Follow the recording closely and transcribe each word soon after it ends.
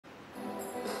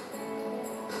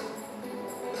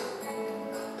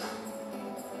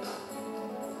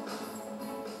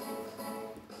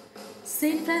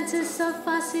Saint Francis of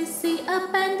Assisi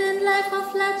abandoned life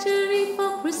of luxury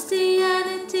for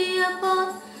Christianity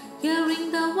upon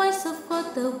hearing the voice of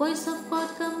God. The voice of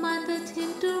God commanded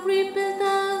him to rebuild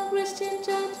the Christian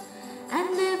church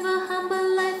and live a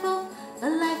humble life a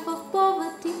life of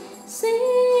poverty.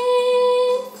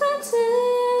 Saint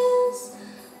Francis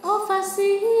of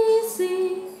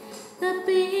Assisi, the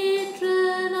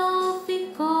patron of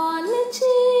ecology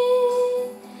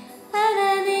and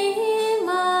animals.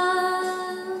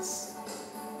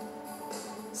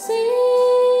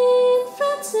 Saint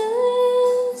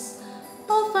Francis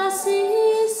of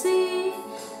Assisi,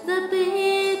 the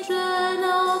patron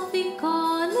of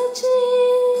ecology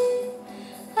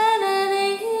and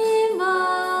animals.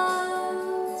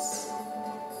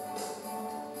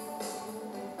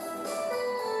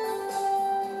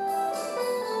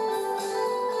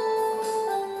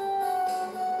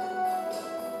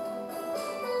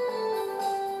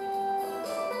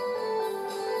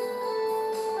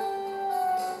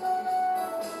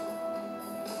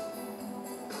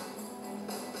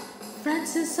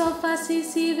 Francis of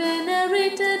Assisi,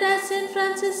 venerated as Saint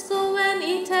Francisco, an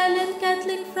Italian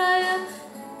Catholic friar,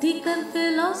 deacon,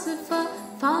 philosopher,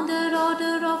 founder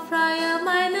order of friar,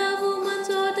 minor woman's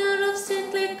order of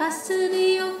saintly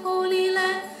custody of Holy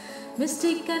Land,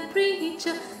 mystic and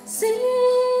preacher. Saint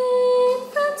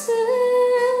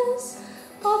Francis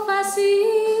of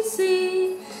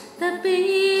Assisi, the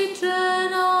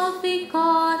patron of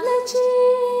ecology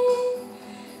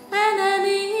and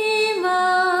animals.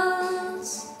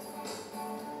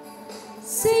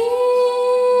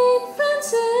 Saint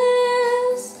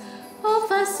Francis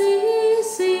of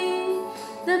Assisi,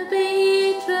 the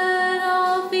patron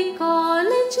of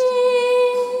ecology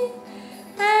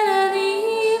and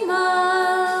animals.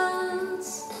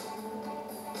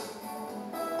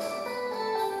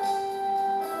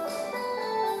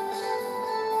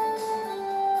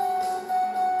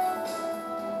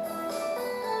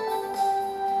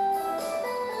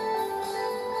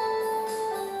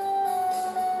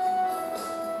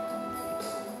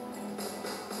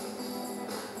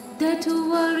 Dead to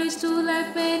worries, to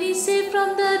life many, saved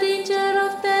from the danger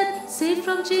of death, saved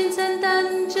from chains and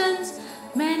dungeons,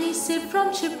 many saved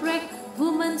from shipwreck,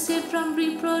 women saved from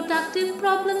reproductive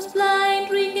problems,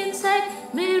 blind, weak in sight,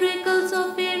 miracles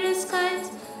of various kinds,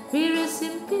 various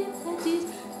impurities.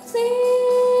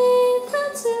 Saint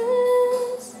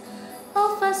Francis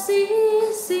of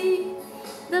Assisi,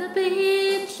 the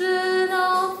patron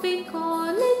of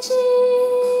ecology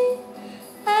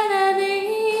and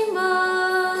animals.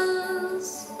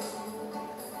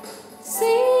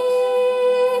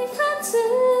 Saint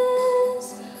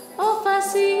Francis of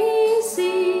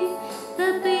Assisi,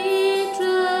 the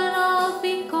patron of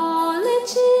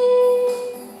ecology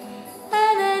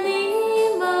and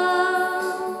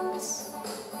animals.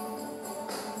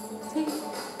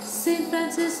 Saint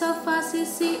Francis of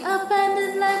Assisi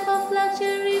abandoned life of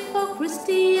luxury for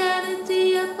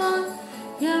Christianity upon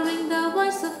hearing the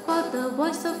voice of God. The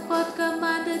voice of God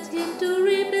commanded him to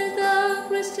rebuild the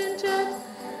Christian church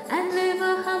and live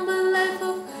a humble life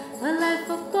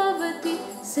of poverty.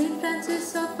 Saint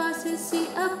Francis of Assisi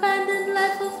abandoned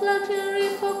life of luxury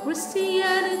for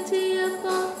Christianity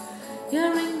upon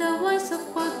hearing the voice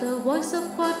of God. The voice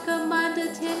of God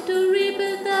commanded him to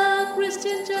rebuild the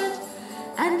Christian church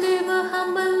and live a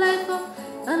humble life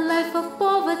of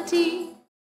poverty.